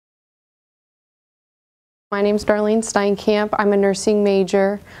My name's Darlene Steinkamp. I'm a nursing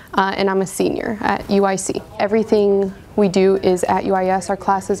major and I'm a senior at UIC. Everything we do is at UIS. Our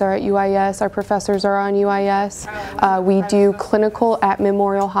classes are at UIS. Our professors are on UIS. We do clinical at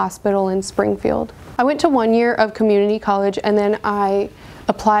Memorial Hospital in Springfield. I went to 1 year of community college and then I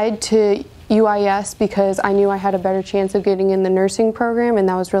applied to UIS because I knew I had a better chance of getting in the nursing program, and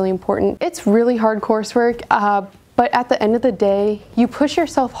that was really important. It's really hard coursework, but at the end of the day, you push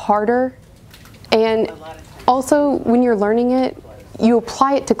yourself harder. And also, when you're learning it, you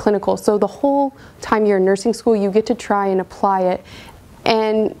apply it to clinical. So the whole time you're in nursing school, you get to try and apply it.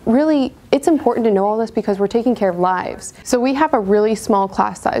 And really, it's important to know all this because we're taking care of lives. So we have a really small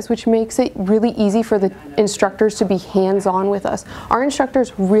class size, which makes it really easy for the instructors to be hands-on with us. Our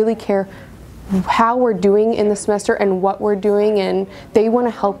instructors really care how we're doing in the semester and what we're doing, and they want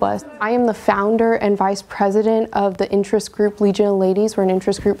to help us. I am the founder and vice president of the interest group Legion of Ladies. We're an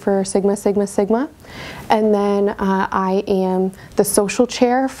interest group for Sigma, Sigma, Sigma. And then I am the social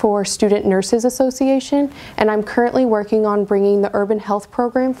chair for Student Nurses Association, and I'm currently working on bringing the urban health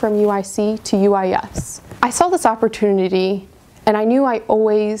program from UIC to UIS. I saw this opportunity and I knew I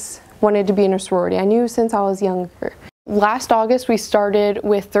always wanted to be in a sorority. I knew since I was younger. Last August we started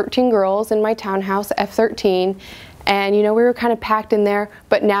with 13 girls in my townhouse, F13, and we were kind of packed in there,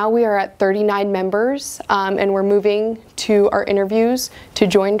 but now we are at 39 members and we're moving to our interviews to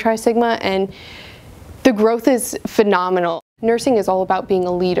join Tri Sigma, and the growth is phenomenal. Nursing is all about being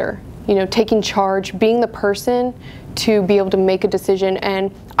a leader, taking charge, being the person to be able to make a decision,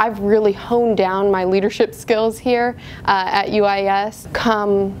 and I've really honed down my leadership skills here at UIS.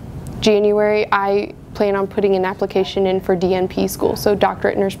 Come January, I plan on putting an application in for DNP school, so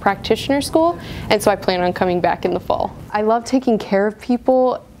Doctorate Nurse Practitioner school, and so I plan on coming back in the fall. I love taking care of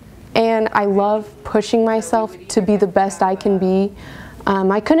people, and I love pushing myself to be the best I can be.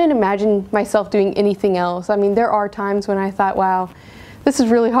 I couldn't imagine myself doing anything else. I mean, there are times when I thought, wow, this is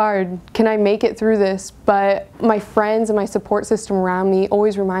really hard. Can I make it through this? But my friends and my support system around me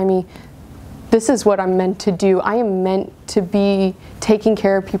always remind me, this is what I'm meant to do. I am meant to be taking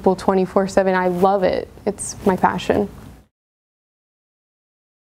care of people 24/7. I love it. It's my passion.